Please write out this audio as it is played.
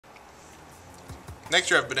Next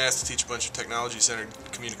year I've been asked to teach a bunch of technology-centered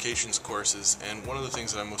communications courses, and one of the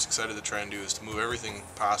things that I'm most excited to try and do is to move everything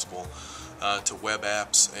possible to web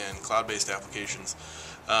apps and cloud-based applications.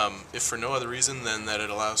 If for no other reason than that it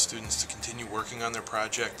allows students to continue working on their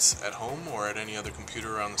projects at home or at any other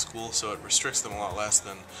computer around the school, so it restricts them a lot less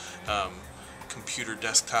than computer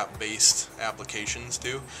desktop-based applications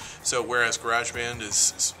do. So whereas GarageBand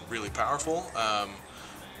is really powerful,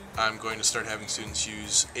 I'm going to start having students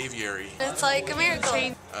use Aviary. It's like a miracle.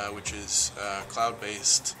 Which is a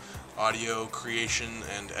cloud-based audio creation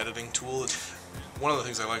and editing tool. One of the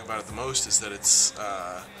things I like about it the most is that it's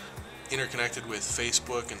interconnected with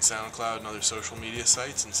Facebook and SoundCloud and other social media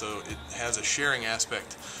sites, and so it has a sharing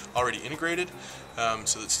aspect already integrated,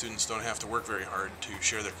 so that students don't have to work very hard to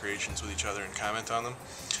share their creations with each other and comment on them.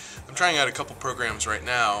 I'm trying out a couple programs right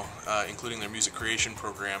now, including their music creation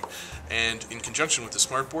program, and in conjunction with the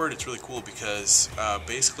smartboard, it's really cool because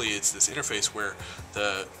basically it's this interface where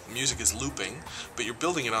the music is looping, but you're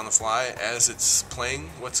building it on the fly as it's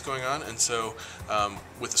playing what's going on. And so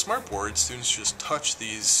with the smartboard, students just touch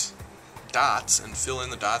these dots and fill in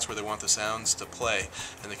the dots where they want the sounds to play,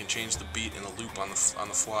 and they can change the beat in the loop on the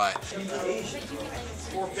fly.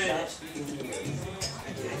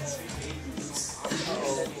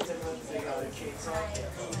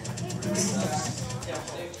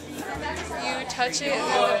 You touch it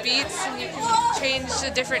and the beats, and you can change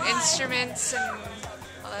the different instruments and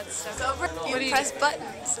all that stuff. You press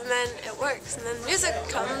buttons and then it works, and then music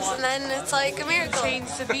comes, and then it's like a miracle. Change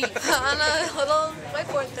the beat on a little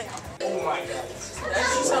whiteboard thing. Oh my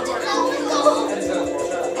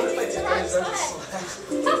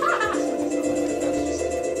God.